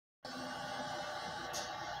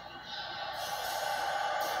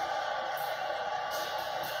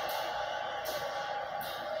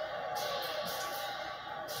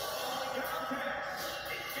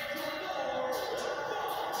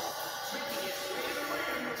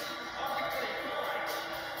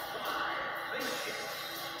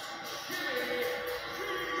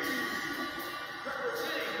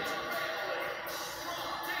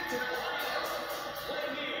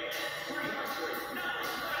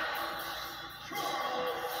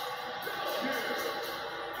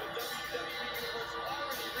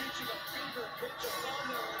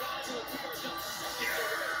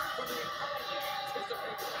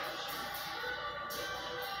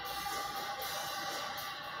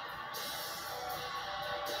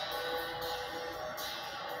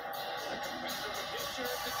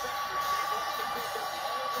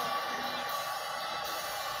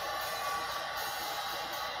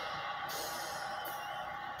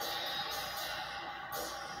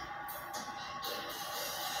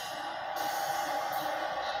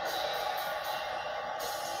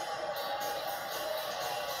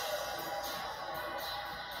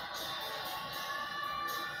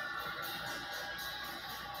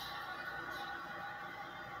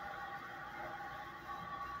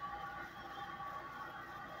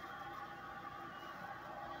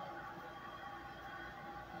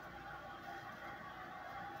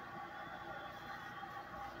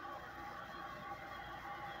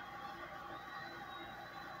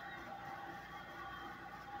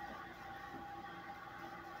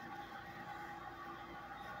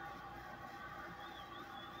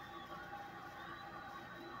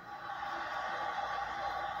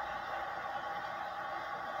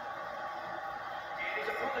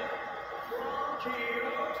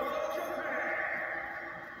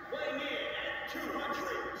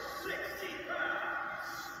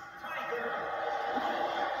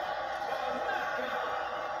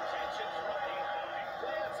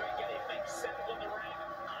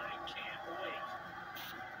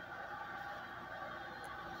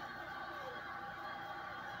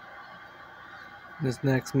This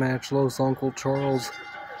next match, Los Uncle Charles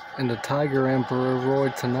and the Tiger Emperor Roy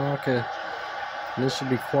Tanaka. And this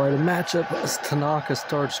should be quite a matchup as Tanaka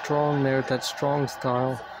starts strong there at that strong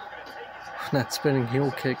style. That spinning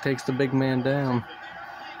heel kick takes the big man down.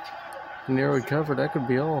 Nearly covered, that could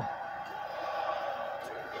be all.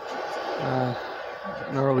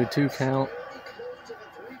 An early 2 count.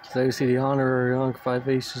 So you see the honorary Unc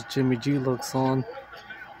Vivacious Jimmy G looks on.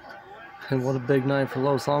 And what a big night for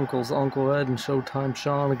Los Uncles. Uncle Ed and Showtime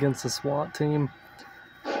Sean against the SWAT team.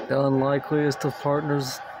 The unlikeliest of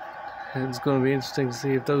partners. And it's going to be interesting to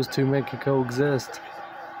see if those two men can coexist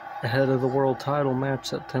ahead of the world title match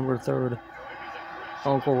September 3rd.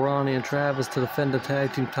 Uncle Ronnie and Travis to defend the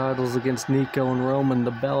tag team titles against Nico and Roman,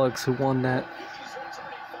 the Bellics, who won that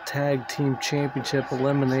tag team championship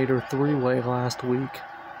eliminator 3-way last week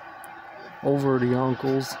over the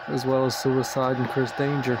Uncles, as well as Suicide and Chris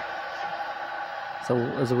Danger. So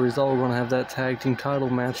as a result, we're going to have that tag team title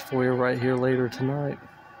match for you right here later tonight.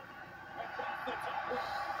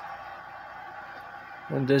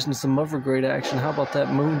 In addition to some other great action, how about that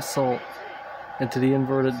moonsault into the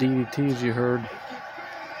inverted DDT, as you heard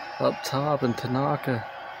up top, and Tanaka,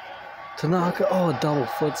 oh, a double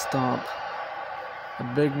foot stomp. A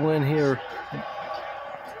big win here.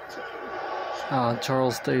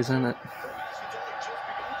 Charles stays in it.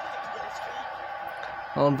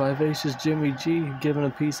 On Vivacious Jimmy G, giving a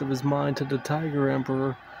piece of his mind to the Tiger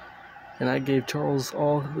Emperor, and that gave Charles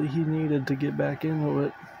all he needed to get back into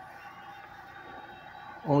it.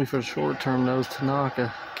 Only for the short term, though,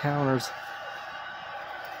 Tanaka counters,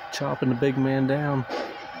 chopping the big man down.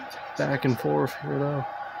 Back and forth here, though.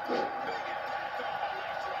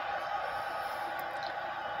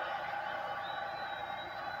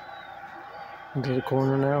 Into the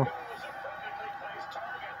corner now.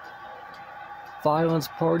 Violence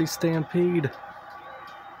Party Stampede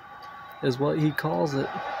is what he calls it.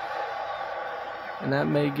 And that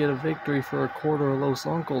may get a victory for a quarter of Los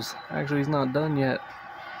Uncles. Actually, he's not done yet.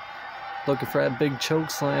 Looking for that big choke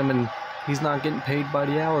slam, and he's not getting paid by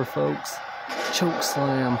the hour, folks. Choke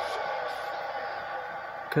slam.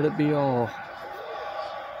 Could it be all?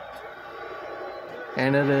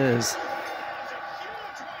 And it is.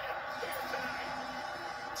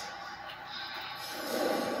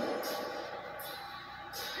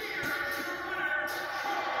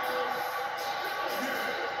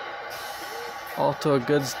 Off to a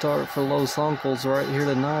good start for Los Uncles right here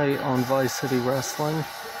tonight on Vice City Wrestling.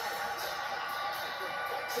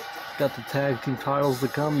 Got the tag team titles to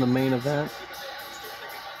come, the main event.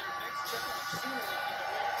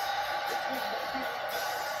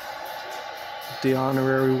 The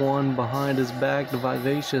honorary one behind his back, the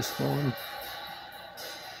Vivacious one.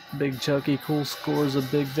 Big Chucky Cool scores a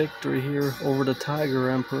big victory here over the Tiger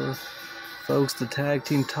Emperor. Folks, the tag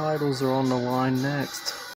team titles are on the line next.